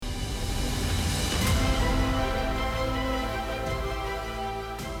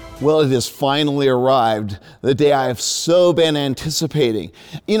Well, it has finally arrived, the day I have so been anticipating.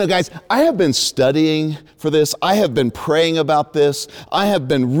 You know, guys, I have been studying for this. I have been praying about this. I have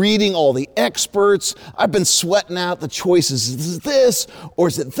been reading all the experts. I've been sweating out the choices. Is it this or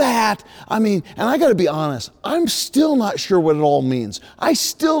is it that? I mean, and I got to be honest, I'm still not sure what it all means. I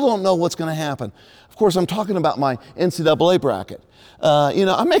still don't know what's going to happen. Of course, I'm talking about my NCAA bracket.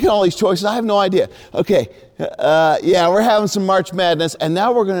 I'm making all these choices. I have no idea. Okay, we're having some March Madness, and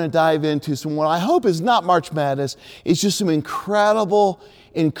now we're going to dive into some what I hope is not March Madness. It's just some incredible,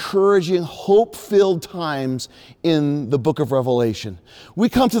 encouraging, hope-filled times in the book of Revelation. We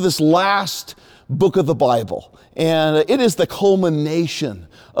come to this last book of the Bible, and it is the culmination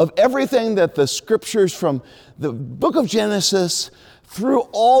of everything that the scriptures from the book of Genesis through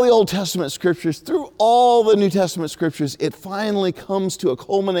all the Old Testament scriptures, through all the New Testament scriptures, it finally comes to a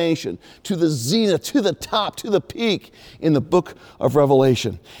culmination, to the zenith, to the top, to the peak in the book of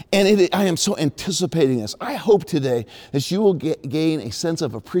Revelation. And I am so anticipating this. I hope today that you will gain a sense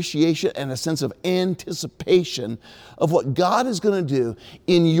of appreciation and a sense of anticipation of what God is going to do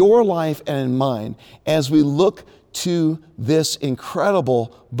in your life and in mine as we look to this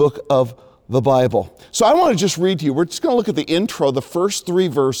incredible book of the Bible. So I want to just read to you. We're just going to look at the intro, the first 3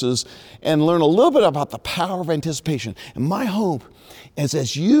 verses, and learn a little bit about the power of anticipation. And my hope is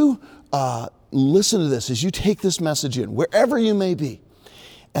as you listen to this, as you take this message in, wherever you may be,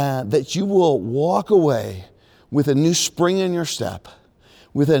 that you will walk away with a new spring in your step,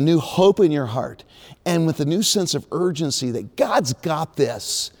 with a new hope in your heart, and with a new sense of urgency that God's got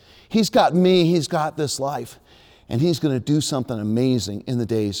this. He's got me. He's got this life. And He's going to do something amazing in the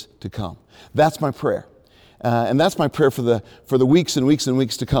days to come. That's my prayer. And that's my prayer for the weeks and weeks and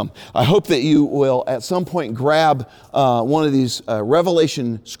weeks to come. I hope that you will at some point grab one of these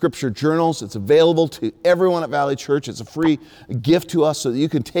Revelation Scripture journals. It's available to everyone at Valley Church. It's a free gift to us so that you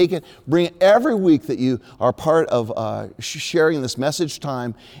can take it, bring it every week that you are part of sharing this message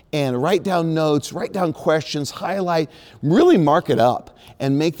time, and write down notes, write down questions, highlight, really mark it up,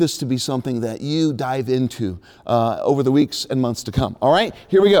 and make this to be something that you dive into over the weeks and months to come. All right,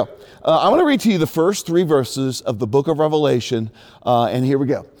 here we go. I want to read to you the first 3 verses of the book of Revelation, and here we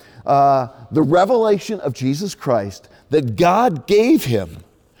go. The revelation of Jesus Christ that God gave Him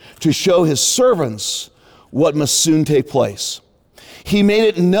to show His servants what must soon take place. He made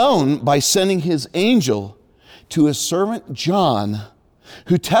it known by sending His angel to His servant John,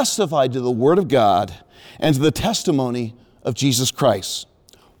 who testified to the Word of God and to the testimony of Jesus Christ,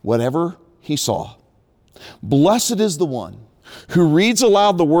 whatever he saw. Blessed is the one who reads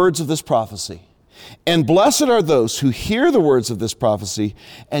aloud the words of this prophecy, and blessed are those who hear the words of this prophecy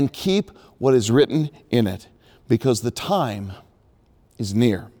and keep what is written in it, because the time is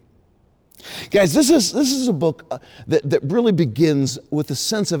near. Guys, this is a book that really begins with a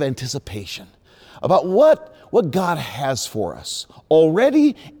sense of anticipation about what God has for us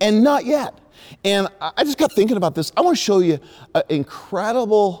already and not yet. And I just got thinking about this. I want to show you an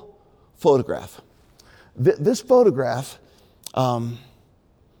incredible photograph. This photograph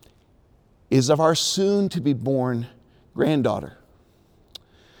is of our soon-to-be-born granddaughter.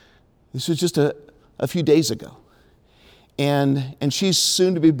 This was just a few days ago. And she's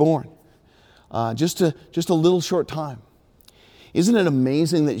soon to be born. Just a little short time. Isn't it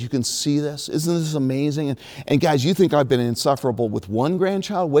amazing that you can see this? Isn't this amazing? And guys, you think I've been insufferable with one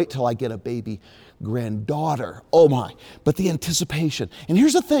grandchild? Wait till I get a baby granddaughter. Oh my. But the anticipation. And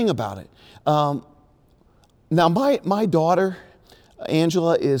here's the thing about it. Now my daughter,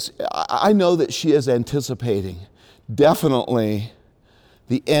 Angela, I know that she is anticipating definitely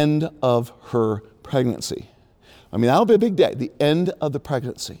the end of her pregnancy. I mean, that'll be a big day, the end of the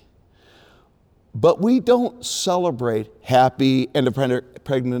pregnancy. But we don't celebrate happy end of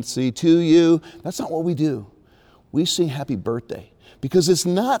pregnancy to you. That's not what we do. We sing happy birthday, because it's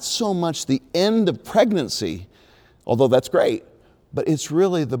not so much the end of pregnancy, although that's great, but it's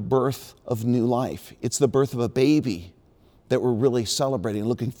really the birth of new life. It's the birth of a baby that we're really celebrating and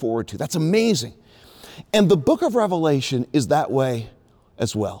looking forward to. That's amazing. And the book of Revelation is that way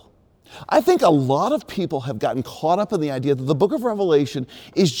as well. I think a lot of people have gotten caught up in the idea that the book of Revelation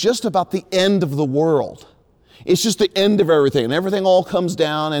is just about the end of the world. It's just the end of everything, and everything all comes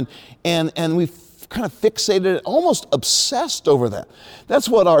down, and we've kind of fixated, almost obsessed over that. That's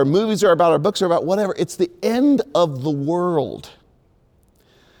what our movies are about, our books are about, whatever. It's the end of the world.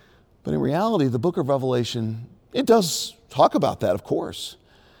 But in reality, the book of Revelation, it does talk about that, of course.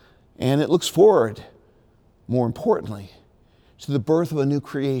 And it looks forward, more importantly, to the birth of a new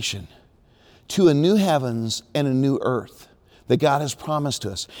creation, to a new heavens and a new earth that God has promised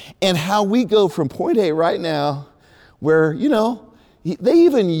to us. And how we go from point A right now, where, They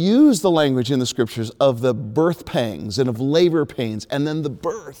even use the language in the scriptures of the birth pangs and of labor pains, and then the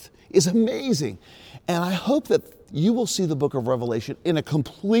birth is amazing. And I hope that you will see the book of Revelation in a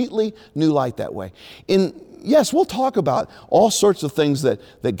completely new light that way. Yes, we'll talk about all sorts of things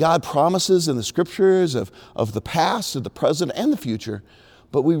that God promises in the scriptures of the past, of the present, and the future,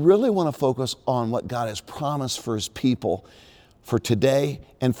 but we really want to focus on what God has promised for his people for today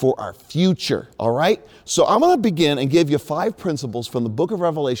and for our future, all right? So I'm going to begin and give you 5 principles from the book of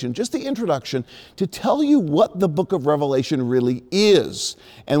Revelation, just the introduction, to tell you what the book of Revelation really is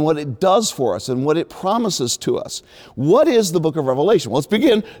and what it does for us and what it promises to us. What is the book of Revelation? Well, let's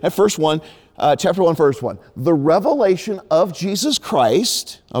begin at chapter 1, verse 1. The revelation of Jesus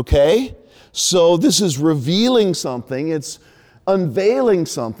Christ, okay? So this is revealing something. It's unveiling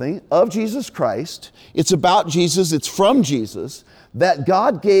something of Jesus Christ. It's about Jesus, it's from Jesus, that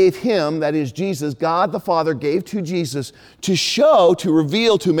God gave him, that is Jesus, God the Father gave to Jesus to show, to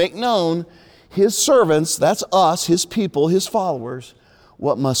reveal, to make known his servants, that's us, his people, his followers,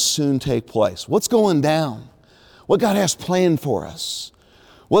 what must soon take place. What's going down? What God has planned for us.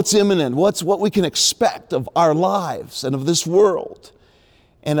 What's imminent? What we can expect of our lives and of this world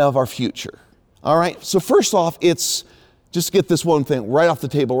and of our future. All right, so first off, it's just get this one thing right off the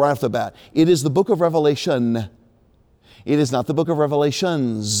table, right off the bat. It is the book of Revelation. It is not the book of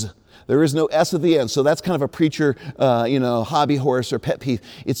Revelations. There is no S at the end. So that's kind of a preacher, hobby horse or pet peeve.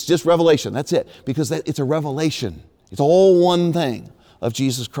 It's just Revelation. That's it. Because it's a revelation. It's all one thing of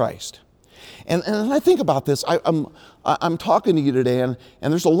Jesus Christ. And I think about this. I'm talking to you today, and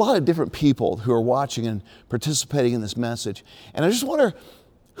there's a lot of different people who are watching and participating in this message. And I just wonder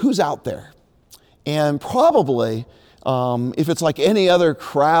who's out there. And probably, if it's like any other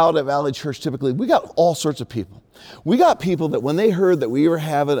crowd at Valley Church, typically, we got all sorts of people. We got people that when they heard that we were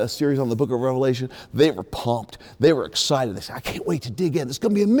having a series on the book of Revelation, they were pumped. They were excited. They said, I can't wait to dig in. It's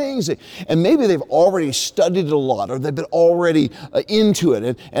going to be amazing. And maybe they've already studied it a lot, or they've been already into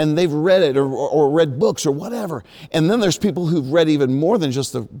it, and they've read it or read books or whatever. And then there's people who've read even more than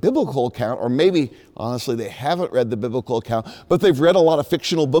just the biblical account, or maybe, honestly, they haven't read the biblical account, but they've read a lot of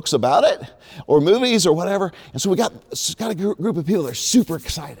fictional books about it, or movies or whatever. And so we got a group of people that are super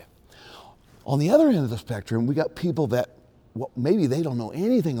excited. On the other end of the spectrum, we got people that, maybe they don't know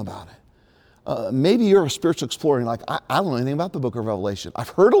anything about it. Maybe you're a spiritual explorer and like, I don't know anything about the book of Revelation. I've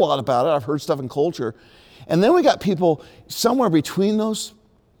heard a lot about it. I've heard stuff in culture. And then we got people somewhere between those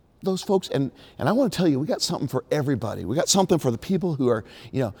folks. And I want to tell you, we got something for everybody. We got something for the people who are,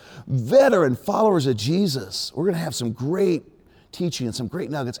 veteran followers of Jesus. We're going to have some great teaching and some great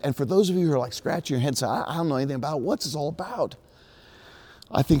nuggets. And for those of you who are like scratching your head and say, I don't know anything about it. What's this all about?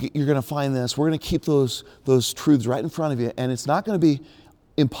 I think you're going to find this. We're going to keep those truths right in front of you, and it's not going to be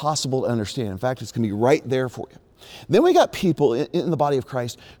impossible to understand. In fact, it's going to be right there for you. Then we got people in the body of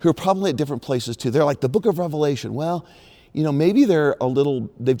Christ who are probably at different places too. They're like the book of Revelation. Well, maybe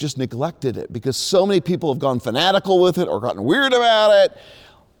they've just neglected it because so many people have gone fanatical with it or gotten weird about it.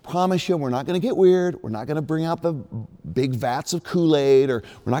 Promise you, we're not going to get weird. We're not going to bring out the big vats of Kool-Aid, or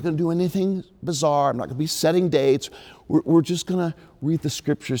we're not going to do anything bizarre. I'm not going to be setting dates. We're just going to read the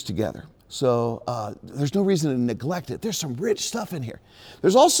scriptures together. So there's no reason to neglect it. There's some rich stuff in here.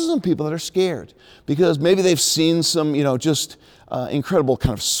 There's also some people that are scared because maybe they've seen some, just incredible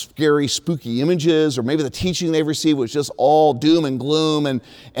kind of scary, spooky images, or maybe the teaching they've received was just all doom and gloom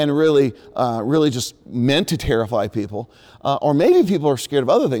and really just meant to terrify people. Or maybe people are scared of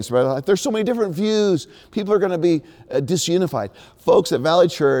other things. Right? Like, there's so many different views. People are going to be disunified. Folks at Valley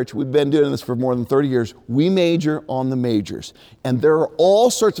Church, we've been doing this for more than 30 years. We major on the majors. And there are all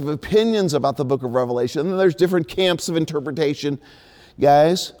sorts of opinions about the book of Revelation. And there's different camps of interpretation.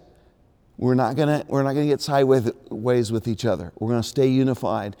 Guys, we're not gonna get sideways with each other. We're gonna stay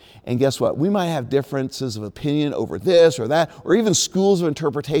unified. And guess what? We might have differences of opinion over this or that, or even schools of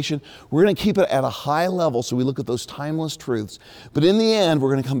interpretation. We're gonna keep it at a high level so we look at those timeless truths. But in the end,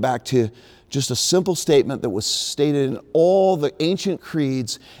 we're gonna come back to just a simple statement that was stated in all the ancient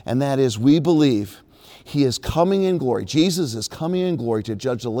creeds, and that is, we believe He is coming in glory. Jesus is coming in glory to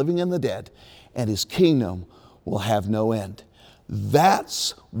judge the living and the dead, and His kingdom will have no end.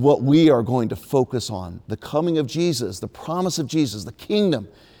 That's what we are going to focus on, the coming of Jesus, the promise of Jesus, the kingdom,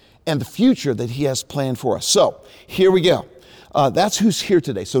 and the future that He has planned for us. So here we go. That's who's here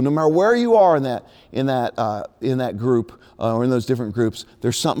today. So no matter where you are in that group or in those different groups,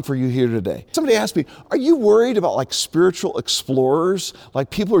 there's something for you here today. Somebody asked me, are you worried about like spiritual explorers? Like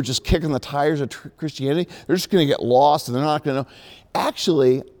people are just kicking the tires of Christianity? They're just going to get lost and they're not going to know.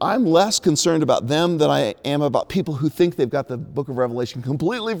 Actually, I'm less concerned about them than I am about people who think they've got the book of Revelation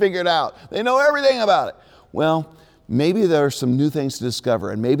completely figured out. They know everything about it. Well, maybe there are some new things to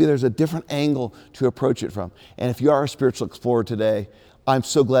discover, and maybe there's a different angle to approach it from. And if you are a spiritual explorer today, I'm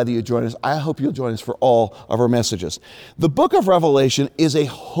so glad that you joined us. I hope you'll join us for all of our messages. The book of Revelation is a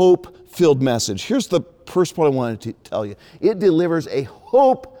hope-filled message. Here's the first point I wanted to tell you. It delivers a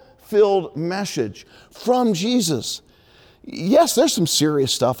hope-filled message from Jesus. Yes, there's some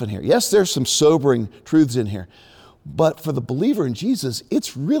serious stuff in here. Yes, there's some sobering truths in here. But for the believer in Jesus,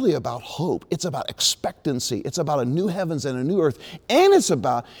 it's really about hope. It's about expectancy. It's about a new heavens and a new earth. And it's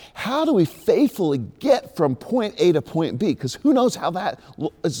about how do we faithfully get from point A to point B? Because who knows how that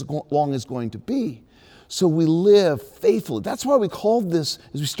long is going to be. So we live faithfully. That's why we called this,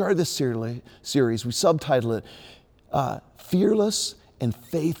 as we started this series, we subtitled it, Fearless and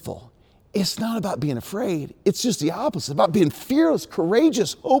Faithful. It's not about being afraid. It's just the opposite. It's about being fearless,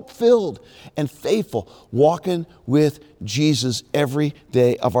 courageous, hope-filled, and faithful, walking with Jesus every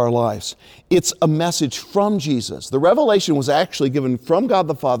day of our lives. It's a message from Jesus. The revelation was actually given from God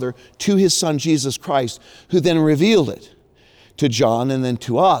the Father to his Son, Jesus Christ, who then revealed it to John and then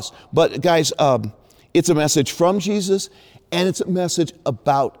to us. But guys, it's a message from Jesus, and it's a message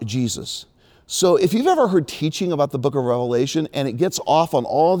about Jesus. So if you've ever heard teaching about the book of Revelation and it gets off on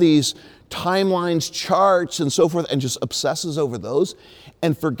all these timelines, charts, and so forth, and just obsesses over those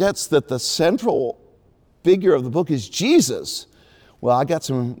and forgets that the central figure of the book is Jesus, well, I got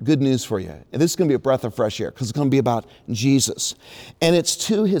some good news for you. And this is going to be a breath of fresh air because it's going to be about Jesus. And it's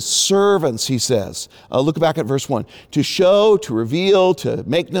to his servants, he says. Look back at verse 1. To show, to reveal, to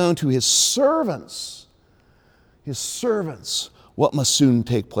make known to his servants, what must soon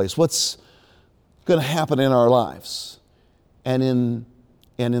take place. What's going to happen in our lives and in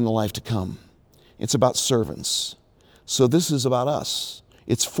the life to come. It's about servants. So this is about us.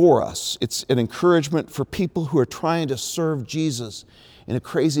 It's for us. It's an encouragement for people who are trying to serve Jesus in a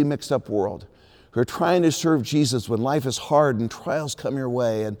crazy mixed up world, who are trying to serve Jesus when life is hard and trials come your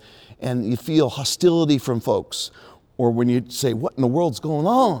way and you feel hostility from folks, or when you say, what in the world's going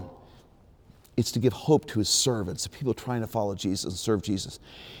on? It's to give hope to his servants, the people trying to follow Jesus and serve Jesus.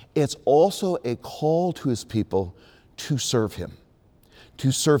 It's also a call to his people to serve him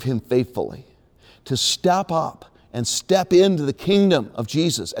faithfully, to step up and step into the kingdom of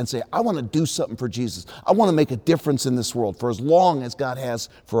Jesus and say, I want to do something for Jesus. I want to make a difference in this world for as long as God has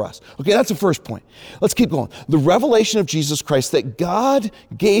for us. Okay, that's the first point. Let's keep going. The revelation of Jesus Christ that God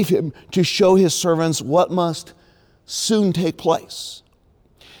gave him to show his servants what must soon take place.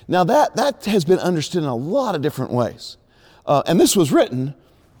 Now that has been understood in a lot of different ways. And this was written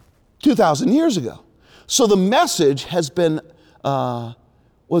 2,000 years ago. So the message has been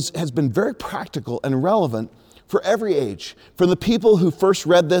very practical and relevant for every age. From the people who first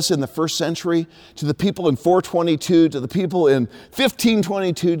read this in the first century, to the people in 422, to the people in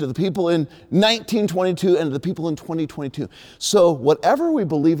 1522, to the people in 1922, and to the people in 2022. So whatever we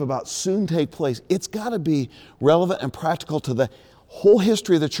believe about soon take place, it's got to be relevant and practical to the whole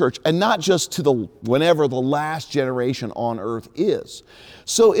history of the church, and not just to whenever the last generation on earth is.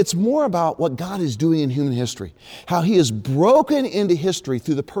 So it's more about what God is doing in human history, how he has broken into history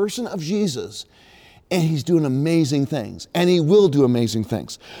through the person of Jesus, and he's doing amazing things, and he will do amazing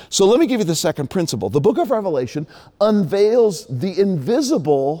things. So let me give you the second principle. The book of Revelation unveils the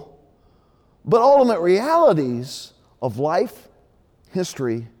invisible but ultimate realities of life,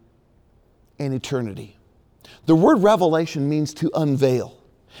 history, and eternity. The word revelation means to unveil.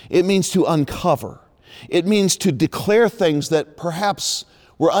 It means to uncover. It means to declare things that perhaps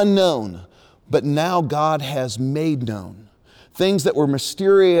were unknown, but now God has made known. Things that were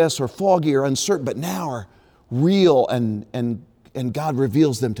mysterious or foggy or uncertain, but now are real, and God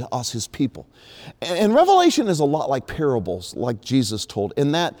reveals them to us, his people. And Revelation is a lot like parables, like Jesus told,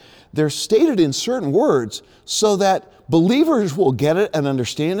 in that they're stated in certain words so that believers will get it and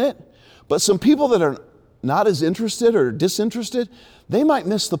understand it, but some people that are not as interested or disinterested, they might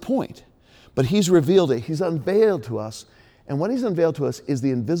miss the point. But he's revealed it. He's unveiled to us. And what he's unveiled to us is the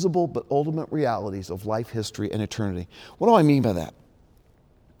invisible but ultimate realities of life, history, and eternity. What do I mean by that?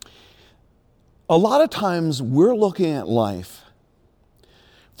 A lot of times we're looking at life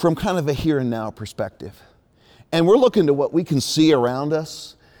from kind of a here and now perspective. And we're looking to what we can see around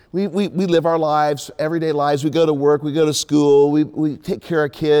us. We live our lives, everyday lives. We go to work, we go to school, we take care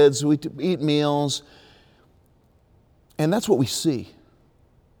of kids, we eat meals. And that's what we see.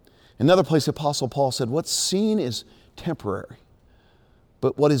 Another place, Apostle Paul said, what's seen is temporary,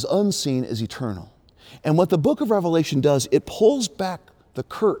 but what is unseen is eternal. And what the book of Revelation does, it pulls back the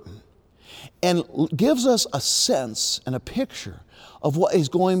curtain and gives us a sense and a picture of what is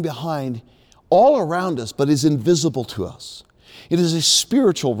going behind all around us, but is invisible to us. It is a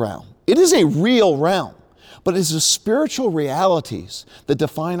spiritual realm. It is a real realm, but it's the spiritual realities that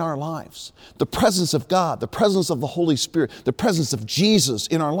define our lives. The presence of God, the presence of the Holy Spirit, the presence of Jesus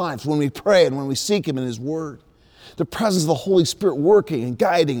in our lives when we pray and when we seek Him in His Word. The presence of the Holy Spirit working and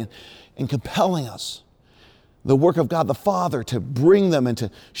guiding and compelling us. The work of God the Father to bring them and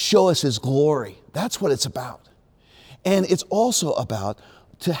to show us His glory. That's what it's about. And it's also about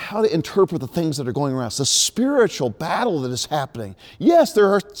how to interpret the things that are going around us, the spiritual battle that is happening. Yes, there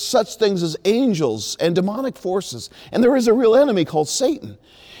are such things as angels and demonic forces, and there is a real enemy called Satan.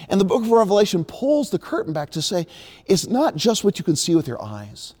 And the book of Revelation pulls the curtain back to say, it's not just what you can see with your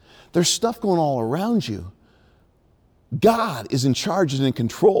eyes. There's stuff going all around you. God is in charge and in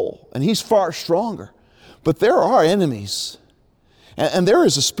control, and He's far stronger. But there are enemies, and there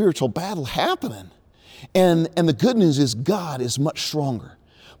is a spiritual battle happening. And the good news is God is much stronger.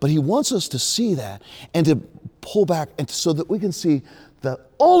 But He wants us to see that and to pull back and so that we can see the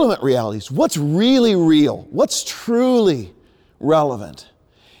ultimate realities, what's really real, what's truly relevant,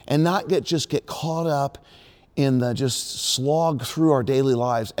 and not just get caught up in the just slog through our daily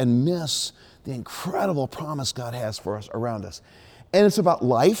lives and miss the incredible promise God has for us around us. And it's about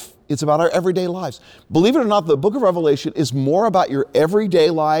life. It's about our everyday lives. Believe it or not, the book of Revelation is more about your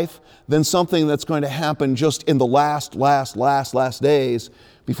everyday life than something that's going to happen just in the last days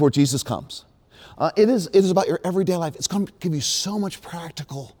before Jesus comes. It is about your everyday life. It's going to give you so much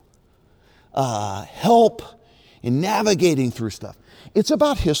practical help in navigating through stuff. It's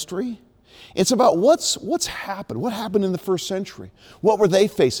about history. It's about what's happened. What happened in the first century? What were they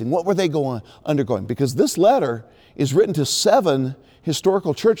facing? What were they undergoing? Because this letter is written to 7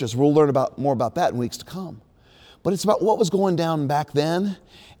 historical churches. We'll learn more about that in weeks to come. But it's about what was going down back then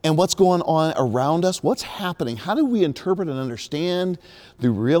and what's going on around us. What's happening? How do we interpret and understand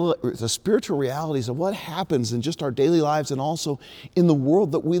the spiritual realities of what happens in just our daily lives and also in the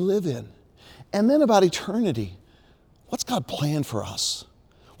world that we live in? And then about eternity. What's God planned for us?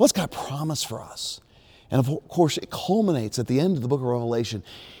 What's God promised for us? And of course, it culminates at the end of the book of Revelation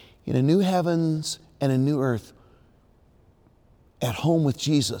in a new heavens and a new earth, at home with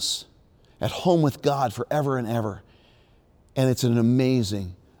Jesus, at home with God forever and ever. And it's an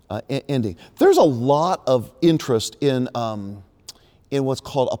amazing ending. There's a lot of interest in what's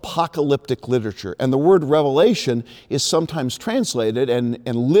called apocalyptic literature. And the word revelation is sometimes translated,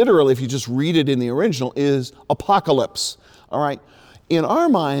 and literally, if you just read it in the original, is apocalypse. All right? In our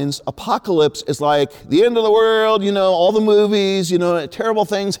minds, apocalypse is like the end of the world, all the movies, terrible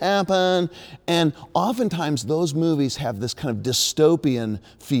things happen. And oftentimes those movies have this kind of dystopian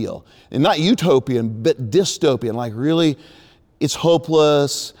feel. And not utopian, but dystopian, like really it's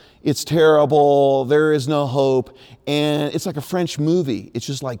hopeless, it's terrible, there is no hope. And it's like a French movie. It's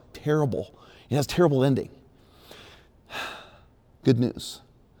just like terrible. It has a terrible ending. Good news.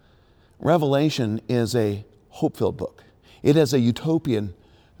 Revelation is a hope-filled book. It has a utopian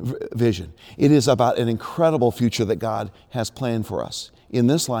vision. It is about an incredible future that God has planned for us in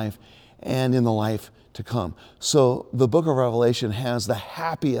this life and in the life to come. So the book of Revelation has the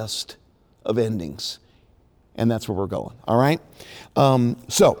happiest of endings. And that's where we're going, all right?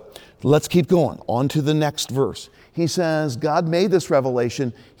 So let's keep going. On to the next verse. He says, God made this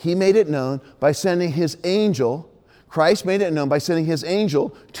revelation. He made it known by sending His angel. Christ made it known by sending His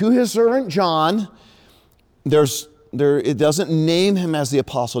angel to His servant John. It doesn't name him as the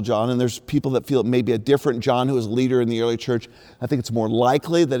Apostle John, and there's people that feel it may be a different John who was a leader in the early church. I think it's more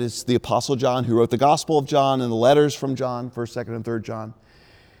likely that it's the Apostle John who wrote the Gospel of John and the letters from John, 1st, 2nd, and 3rd John.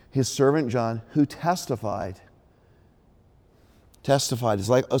 His servant John, who testified. Testified is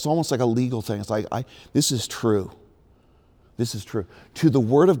it's almost like a legal thing. It's like, this is true. This is true. To the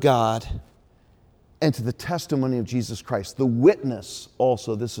Word of God and to the testimony of Jesus Christ. The witness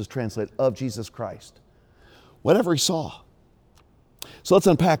also, this is translated, of Jesus Christ. Whatever he saw. So let's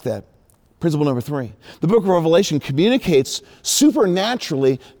unpack that. Principle number 3. The book of Revelation communicates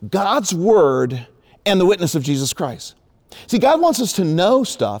supernaturally God's word and the witness of Jesus Christ. See, God wants us to know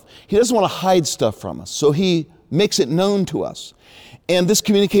stuff. He doesn't want to hide stuff from us. So He makes it known to us. And this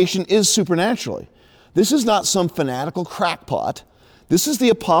communication is supernaturally. This is not some fanatical crackpot. This is the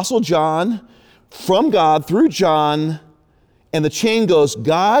Apostle John from God through John. And the chain goes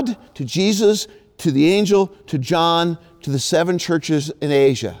God to Jesus to the angel, to John, to the 7 churches in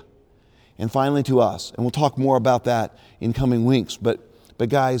Asia, and finally to us. And we'll talk more about that in coming weeks. But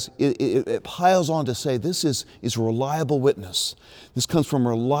guys, it piles on to say this is reliable witness. This comes from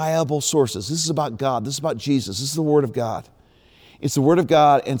reliable sources. This is about God. This is about Jesus. This is the Word of God. It's the Word of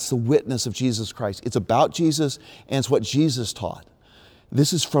God and it's the witness of Jesus Christ. It's about Jesus and it's what Jesus taught.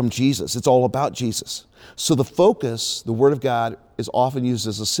 this is from Jesus. It's all about Jesus. So the focus, the Word of God, is often used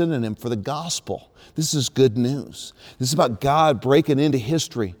as a synonym for the gospel. This is good news. This is about God breaking into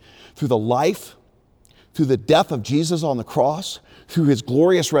history through the life, through the death of Jesus on the cross, through his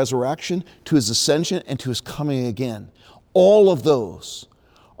glorious resurrection, to his ascension, and to his coming again. All of those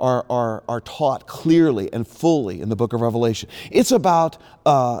are taught clearly and fully in the book of Revelation. It's about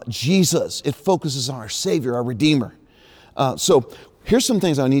Jesus. It focuses on our Savior, our Redeemer. So here's some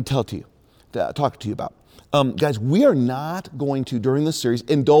things I need to talk to you about. Guys, we are not going to, during this series,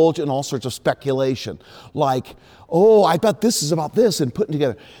 indulge in all sorts of speculation, like, oh, I bet this is about this, and putting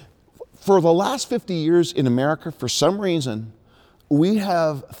together. For the last 50 years in America, for some reason, we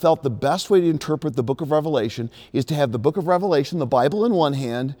have felt the best way to interpret the book of Revelation is to have the book of Revelation, the Bible in one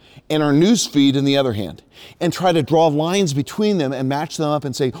hand, and our news feed in the other hand, and try to draw lines between them and match them up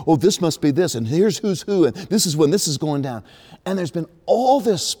and say, oh, this must be this, and here's who's who, and this is when this is going down. And there's been all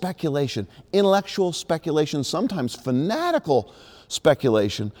this speculation, intellectual speculation, sometimes fanatical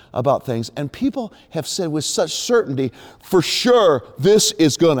speculation about things, and people have said with such certainty, for sure, this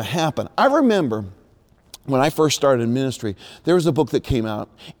is going to happen. I remember when I first started in ministry, there was a book that came out,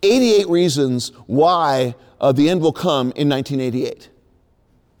 88 Reasons Why the End Will Come in 1988.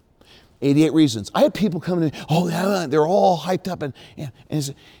 88 reasons. I had people coming in, oh, yeah, they're all hyped up, and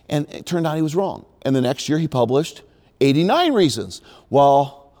it turned out he was wrong. And the next year he published 89 Reasons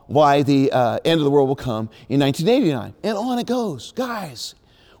Why the End of the World Will Come in 1989. And on it goes. Guys,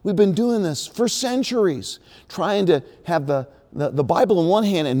 we've been doing this for centuries, trying to have the Bible in one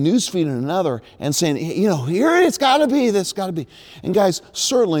hand and newsfeed in another, and saying, here it's got to be, this got to be. And guys,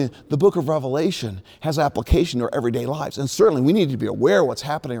 certainly the book of Revelation has application to our everyday lives. And certainly we need to be aware of what's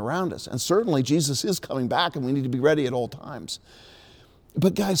happening around us. And certainly Jesus is coming back, and we need to be ready at all times.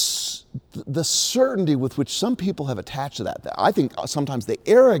 But guys, the certainty with which some people have attached to that, I think sometimes the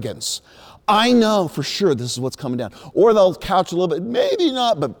arrogance, I know for sure this is what's coming down. Or they'll couch a little bit, maybe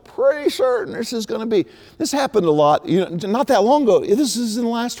not, but pretty certain this is going to be. This happened a lot, not that long ago. This is in the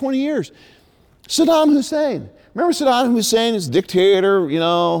last 20 years. Saddam Hussein. Remember Saddam Hussein is dictator,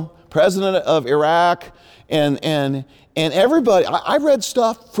 president of Iraq, and everybody. I read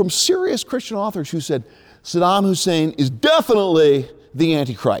stuff from serious Christian authors who said Saddam Hussein is definitely the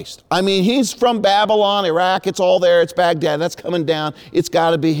Antichrist. I mean, he's from Babylon, Iraq, it's all there, it's Baghdad, that's coming down, it's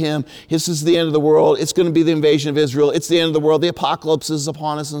got to be him. This is the end of the world, it's going to be the invasion of Israel, it's the end of the world, the apocalypse is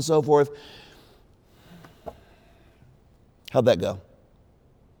upon us, and so forth. How'd that go?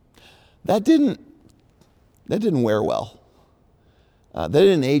 That didn't wear well. That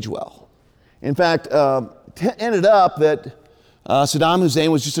didn't age well. In fact, ended up that Saddam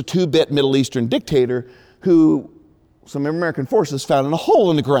Hussein was just a two-bit Middle Eastern dictator who some American forces found in a hole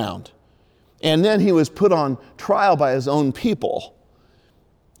in the ground. And then he was put on trial by his own people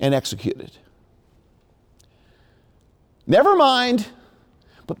and executed. Never mind,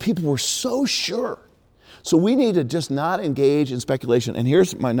 but people were so sure. So we need to just not engage in speculation. And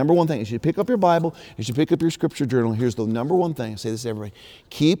here's my number one thing. As you pick up your Bible, as you pick up your scripture journal, here's the number one thing. I say this to everybody.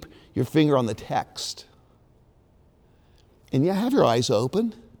 Keep your finger on the text. And have your eyes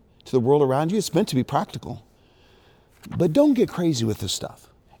open to the world around you. It's meant to be practical. But don't get crazy with this stuff.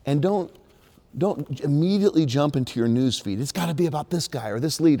 And don't immediately jump into your news feed. It's got to be about this guy or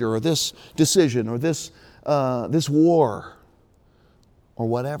this leader or this decision or this war or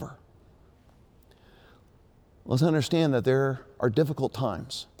whatever. Let's understand that there are difficult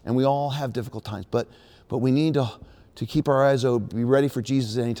times, and we all have difficult times, but we need to keep our eyes open, be ready for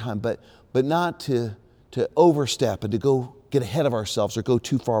Jesus at any time, but not to overstep and to go get ahead of ourselves or go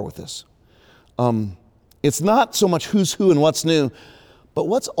too far with this. It's not so much who's who and what's new, but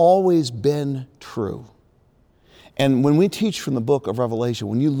what's always been true. And when we teach from the book of Revelation,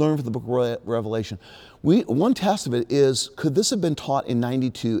 when you learn from the book of Revelation, one test of it is, could this have been taught in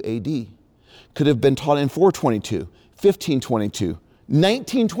 92 AD? Could have been taught in 422, 1522,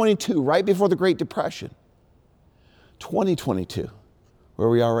 1922, right before the Great Depression, 2022, where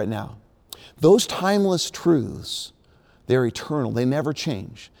we are right now. Those timeless truths, they're eternal. They never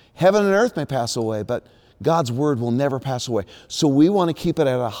change. Heaven and earth may pass away, but God's word will never pass away. So we want to keep it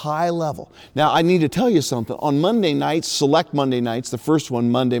at a high level. Now, I need to tell you something. On Monday nights, select Monday nights, the first one,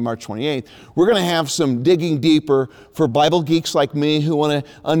 Monday, March 28th, we're going to have some digging deeper for Bible geeks like me who want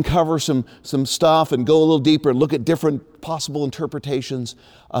to uncover some stuff and go a little deeper and look at different possible interpretations.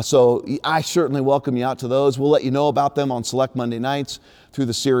 So I certainly welcome you out to those. We'll let you know about them on select Monday nights through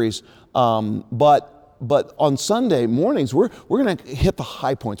the series. But on Sunday mornings, we're going to hit the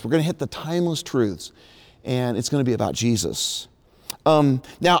high points. We're going to hit the timeless truths. And it's going to be about Jesus. Now,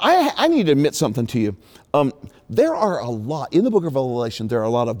 I need to admit something to you. there are a lot, in the book of Revelation, there are a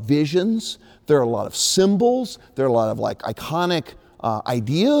lot of visions, there are a lot of symbols, there are a lot of like iconic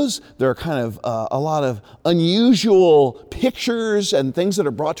ideas, there are kind of a lot of unusual pictures and things that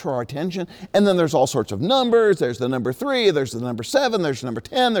are brought to our attention. And then there's all sorts of numbers. There's the number 3, there's the number 7, there's number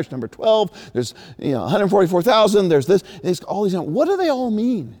 10, there's number 12, there's 144,000, there's this, there's all these. What do they all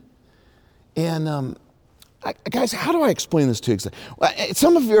mean? And guys, how do I explain this to you?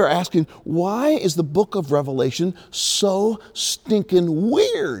 Some of you are asking, why is the book of Revelation so stinking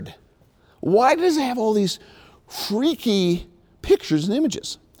weird? Why does it have all these freaky pictures and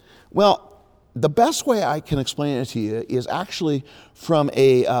images? Well, the best way I can explain it to you is actually from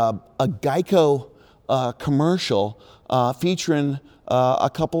a Geico commercial featuring a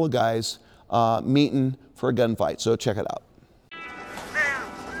couple of guys meeting for a gunfight. So check it out.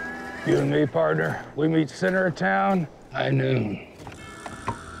 You and me, partner, we meet center of town, high noon.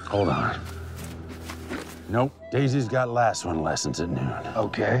 Hold on. Nope, Daisy's got last one lessons at noon.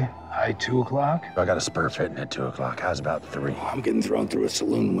 Okay, high 2 o'clock? I got a spur fitting at 2 o'clock. How's about 3? I'm getting thrown through a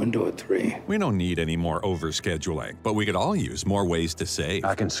saloon window at 3. We don't need any more overscheduling, but we could all use more ways to save.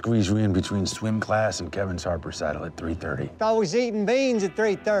 I can squeeze you in between swim class and Kevin's Harp recital at 3:30. Thought we was eating beans at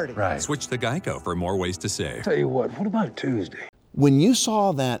 3:30. Right. Switch to Geico for more ways to save. Tell you what about Tuesday? When you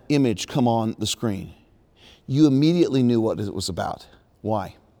saw that image come on the screen, you immediately knew what it was about.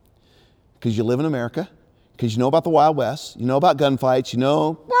 Why? Because you live in America, because you know about the Wild West, you know about gunfights, you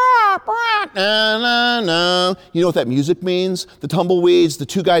know, you know what that music means, the tumbleweeds, the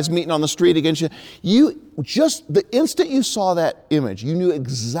 2 guys meeting on the street against you. You just, the instant you saw that image, you knew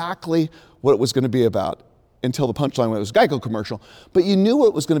exactly what it was going to be about. Until the punchline when it was a Geico commercial, but you knew what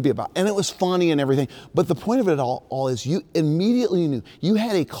it was going to be about, and it was funny and everything. But the point of it all is you immediately knew, you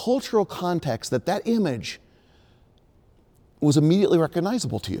had a cultural context that image was immediately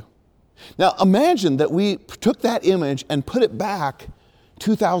recognizable to you. Now imagine that we took that image and put it back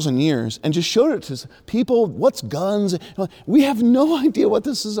 2,000 years and just showed it to people. What's guns? We have no idea what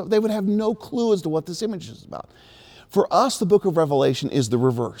this is. They would have no clue as to what this image is about. For us, the book of Revelation is the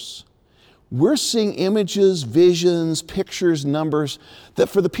reverse. We're seeing images, visions, pictures, numbers that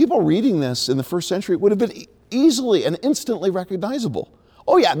for the people reading this in the first century would have been easily and instantly recognizable.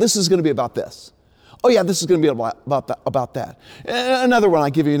 Oh yeah, this is going to be about this. Oh yeah, this is going to be about that. Another one, I'll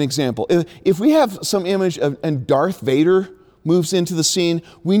give you an example. If we have some image and Darth Vader moves into the scene,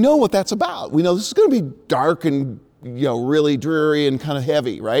 we know what that's about. We know this is going to be dark and really dreary and kind of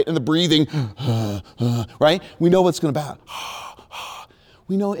heavy, right? And the breathing, right? We know what it's going to be about.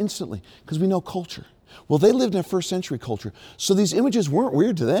 We know instantly because we know culture. Well, they lived in a first century culture, so these images weren't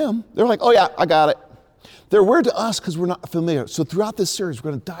weird to them. They're like, oh yeah, I got it. They're weird to us because we're not familiar. So throughout this series,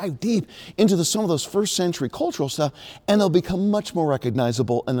 we're going to dive deep into some of those first century cultural stuff, and they'll become much more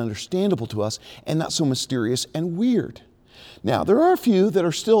recognizable and understandable to us and not so mysterious and weird. Now, there are a few that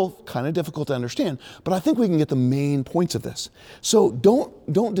are still kind of difficult to understand, but I think we can get the main points of this. So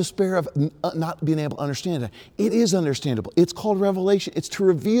don't despair of not being able to understand it. It is understandable. It's called revelation. It's to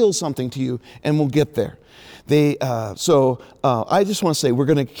reveal something to you, and we'll get there. I just want to say we're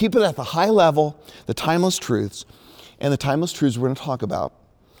going to keep it at the high level, the timeless truths, and the timeless truths we're going to talk about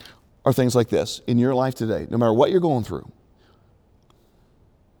are things like this in your life today, no matter what you're going through.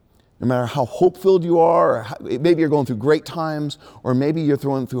 No matter how hope-filled you are, or maybe you're going through great times, or maybe you're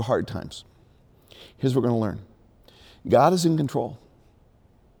going through hard times. Here's what we're going to learn. God is in control.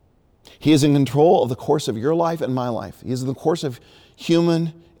 He is in control of the course of your life and my life. He is in the course of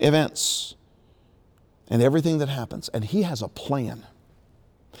human events and everything that happens. And He has a plan.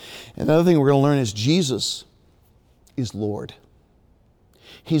 Another thing we're going to learn is Jesus is Lord.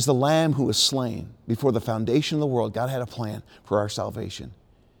 He's the Lamb who was slain before the foundation of the world. God had a plan for our salvation.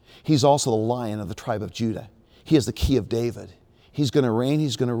 He's also the Lion of the tribe of Judah. He is the key of David. He's going to reign.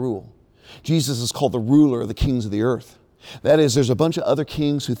 He's going to rule. Jesus is called the ruler of the kings of the earth. That is, there's a bunch of other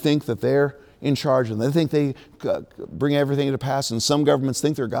kings who think that they're in charge and they think they bring everything to pass, and some governments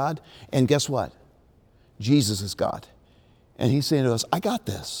think they're God. And guess what? Jesus is God. And He's saying to us, I got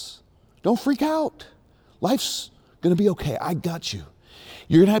this. Don't freak out. Life's going to be okay. I got you.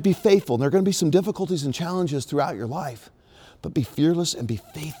 You're going to have to be faithful. And there are going to be some difficulties and challenges throughout your life. But be fearless and be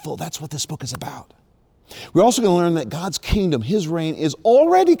faithful. That's what this book is about. We're also going to learn that God's kingdom, His reign, is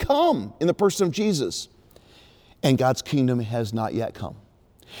already come in the person of Jesus. And God's kingdom has not yet come.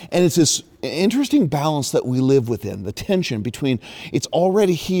 And it's this interesting balance that we live within, the tension between it's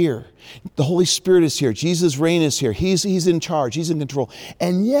already here, the Holy Spirit is here, Jesus' reign is here, He's in charge, He's in control,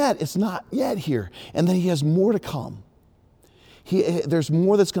 and yet it's not yet here. And then He has more to come. There's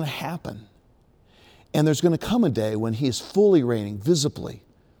more that's going to happen. And there's going to come a day when He is fully reigning visibly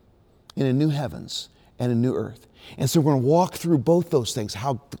in a new heavens and a new earth. And so we're going to walk through both those things,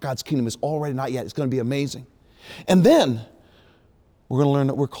 how God's kingdom is already not yet. It's going to be amazing. And then we're going to learn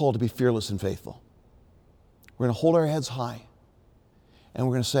that we're called to be fearless and faithful. We're going to hold our heads high, and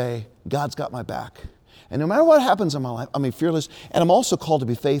we're going to say, God's got my back. And no matter what happens in my life, I'm fearless, and I'm also called to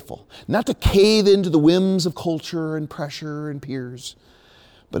be faithful. Not to cave into the whims of culture and pressure and peers,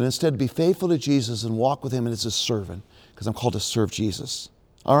 but instead to be faithful to Jesus and walk with him as his servant, because I'm called to serve Jesus.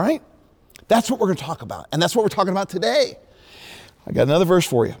 All right? That's what we're going to talk about, and that's what we're talking about today. I got another verse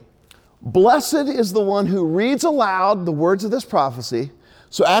for you. Blessed is the one who reads aloud the words of this prophecy.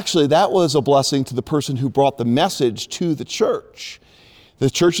 So actually, that was a blessing to the person who brought the message to the church. The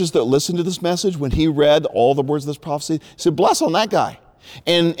churches that listened to this message, when he read all the words of this prophecy, said, bless on that guy.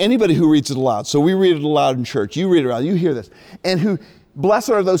 And anybody who reads it aloud. So we read it aloud in church. You read it aloud. You hear this. And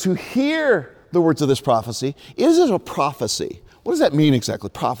blessed are those who hear the words of this prophecy. Is it a prophecy? What does that mean exactly,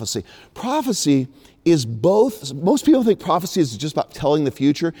 prophecy? Prophecy is both, most people think prophecy is just about telling the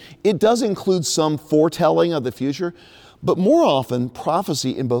future. It does include some foretelling of the future. But more often,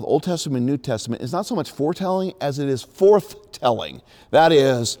 prophecy in both Old Testament and New Testament is not so much foretelling as it is forthtelling. That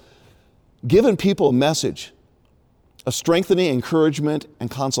is, giving people a message, a strengthening, encouragement,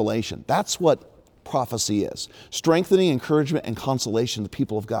 and consolation. That's what prophecy is. Strengthening, encouragement, and consolation to the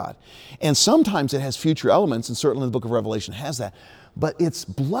people of God. And sometimes it has future elements, and certainly the book of Revelation has that. But it's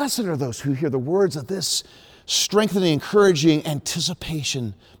blessed are those who hear the words of this strengthening, encouraging,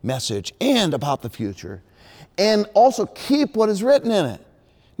 anticipation message and about the future. And also keep what is written in it.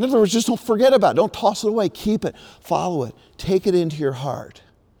 In other words, just don't forget about it. Don't toss it away. Keep it. Follow it. Take it into your heart.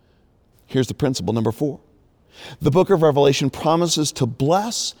 Here's the principle, number 4. The book of Revelation promises to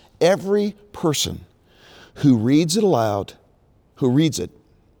bless every person who reads it aloud, who reads it,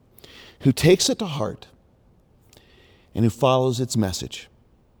 who takes it to heart, and who follows its message.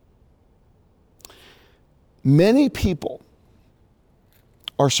 Many people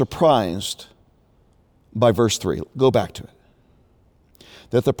are surprised by verse 3. Go back to it.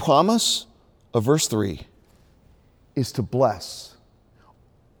 That the promise of verse 3 is to bless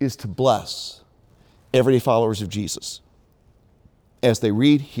everyday followers of Jesus as they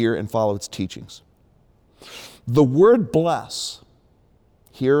read, hear, and follow its teachings. The word bless,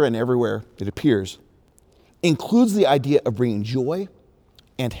 here and everywhere it appears, includes the idea of bringing joy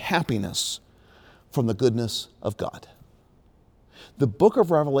and happiness from the goodness of God. The book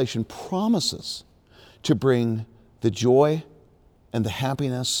of Revelation promises to bring the joy and the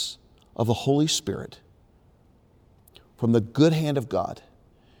happiness of the Holy Spirit from the good hand of God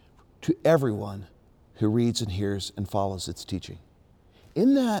to everyone who reads and hears and follows its teaching.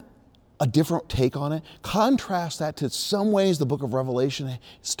 Isn't that a different take on it? Contrast that to some ways the book of Revelation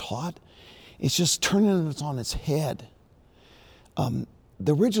is taught. It's just turning it on its head.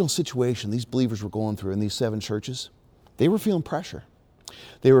 The original situation these believers were going through in these 7 churches, they were feeling pressure.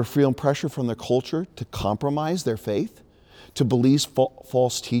 They were feeling pressure from their culture to compromise their faith, to believe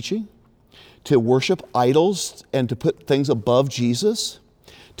false teaching, to worship idols and to put things above Jesus,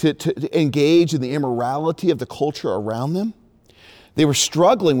 to engage in the immorality of the culture around them. They were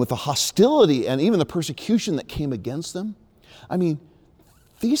struggling with the hostility and even the persecution that came against them. I mean,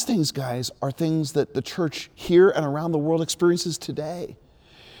 these things, guys, are things that the church here and around the world experiences today.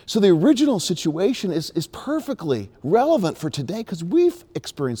 So the original situation is perfectly relevant for today because we've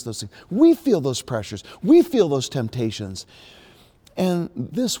experienced those things. We feel those pressures. We feel those temptations. And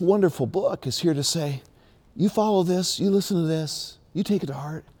this wonderful book is here to say, you follow this, you listen to this, you take it to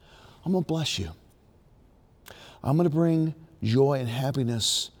heart, I'm going to bless you. I'm going to bring joy and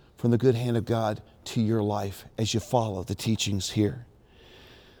happiness from the good hand of God to your life as you follow the teachings here.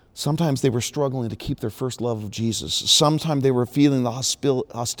 Sometimes they were struggling to keep their first love of Jesus. Sometimes they were feeling the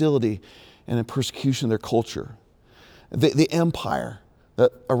hostility and the persecution of their culture. The empire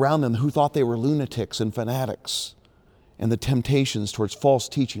that around them who thought they were lunatics and fanatics, and the temptations towards false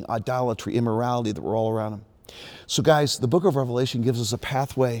teaching, idolatry, immorality that were all around them. So guys, the book of Revelation gives us a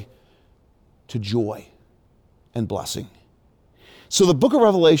pathway to joy and blessing. So the book of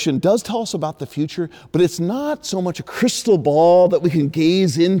Revelation does tell us about the future, but it's not so much a crystal ball that we can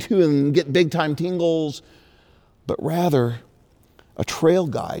gaze into and get big time tingles, but rather a trail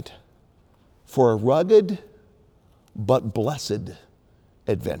guide for a rugged but blessed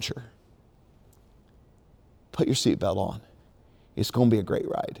adventure. Put your seatbelt on. It's going to be a great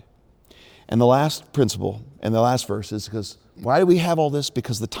ride. And the last principle and the last verse is because why do we have all this?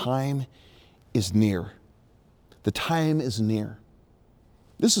 Because the time is near. The time is near.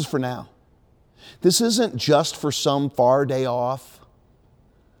 This is for now. This isn't just for some far day off.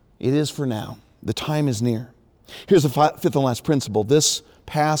 It is for now. The time is near. Here's the fifth and last principle. This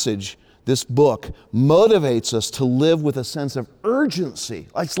passage this book motivates us to live with a sense of urgency.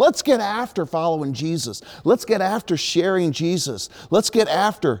 Like, let's get after following Jesus. Let's get after sharing Jesus. Let's get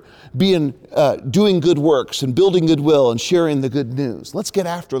after doing good works and building goodwill and sharing the good news. Let's get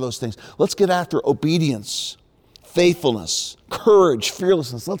after those things. Let's get after obedience, faithfulness, courage,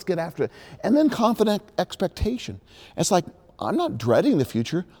 fearlessness. Let's get after it. And then confident expectation. It's like, I'm not dreading the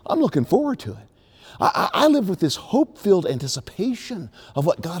future. I'm looking forward to it. I live with this hope-filled anticipation of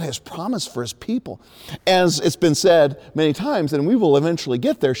what God has promised for His people. As it's been said many times, and we will eventually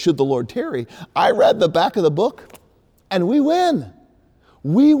get there should the Lord tarry, I read the back of the book, and we win.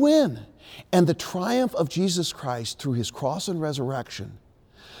 We win. And the triumph of Jesus Christ through His cross and resurrection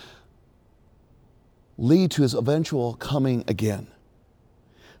lead to His eventual coming again.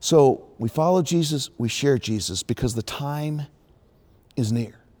 So we follow Jesus, we share Jesus, because the time is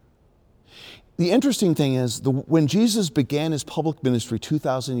near. The interesting thing is, when Jesus began His public ministry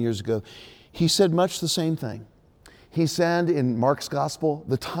 2,000 years ago, He said much the same thing. He said in Mark's gospel,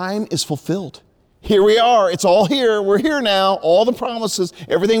 the time is fulfilled. Here we are. It's all here. We're here now. All the promises,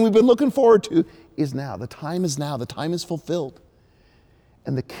 everything we've been looking forward to is now. The time is now. The time is fulfilled.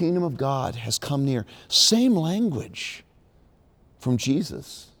 And the kingdom of God has come near. Same language from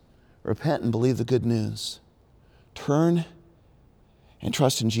Jesus. Repent and believe the good news. Turn and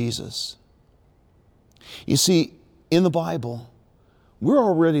trust in Jesus. You see, in the Bible, we're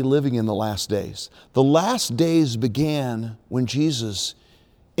already living in the last days. The last days began when Jesus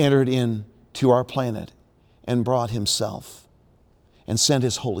entered into our planet and brought Himself and sent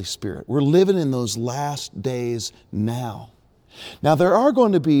His Holy Spirit. We're living in those last days now. Now, there are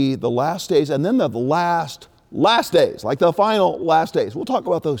going to be the last days and then the last days, like the final last days. We'll talk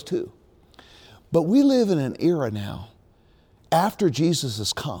about those too. But we live in an era now, after Jesus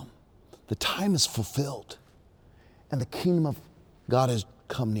has come, the time is fulfilled and the kingdom of God has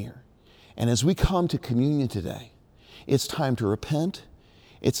come near. And as we come to communion today, it's time to repent.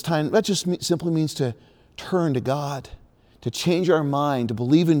 It's time, that just simply means to turn to God, to change our mind, to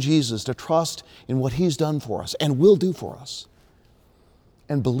believe in Jesus, to trust in what He's done for us and will do for us,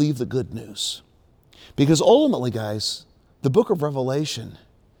 and believe the good news. Because ultimately, guys, the book of Revelation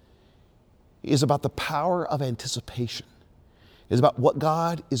is about the power of anticipation. It's about what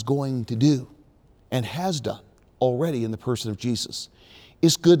God is going to do and has done already in the person of Jesus.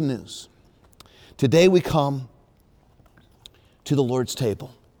 It's good news. Today we come to the Lord's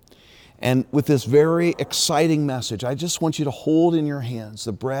table. And with this very exciting message, I just want you to hold in your hands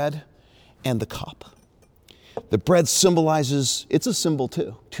the bread and the cup. The bread symbolizes, it's a symbol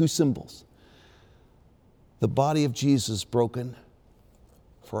too, two symbols. The body of Jesus broken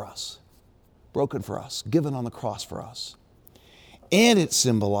for us, given on the cross for us. And it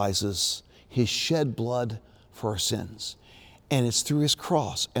symbolizes His shed blood for our sins. And it's through His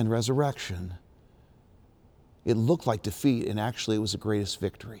cross and resurrection, it looked like defeat, and actually it was the greatest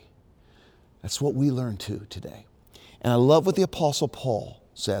victory. That's what we learn too today. And I love what the Apostle Paul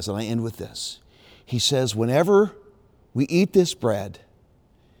says, and I end with this. He says, whenever we eat this bread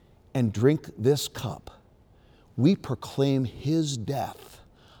and drink this cup, we proclaim His death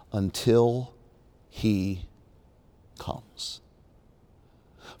until He comes.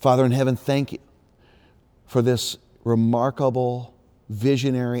 Father in heaven, thank You for this remarkable,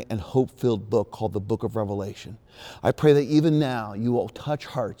 visionary, and hope-filled book called the Book of Revelation. I pray that even now You will touch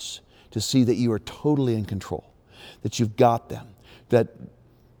hearts to see that You are totally in control, that You've got them, that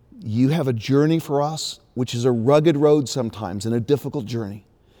You have a journey for us, which is a rugged road sometimes and a difficult journey,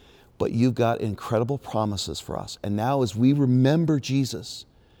 but You've got incredible promises for us. And now as we remember Jesus,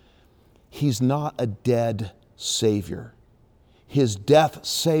 He's not a dead Savior. His death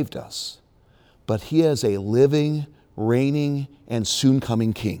saved us, but He is a living, reigning, and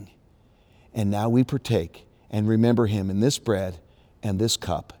soon-coming King. And now we partake and remember Him in this bread and this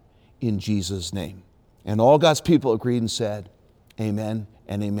cup in Jesus' name. And all God's people agreed and said, amen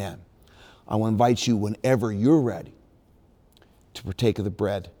and amen. I want to invite you whenever you're ready to partake of the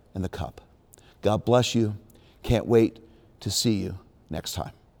bread and the cup. God bless you. Can't wait to see you next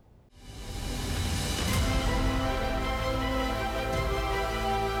time.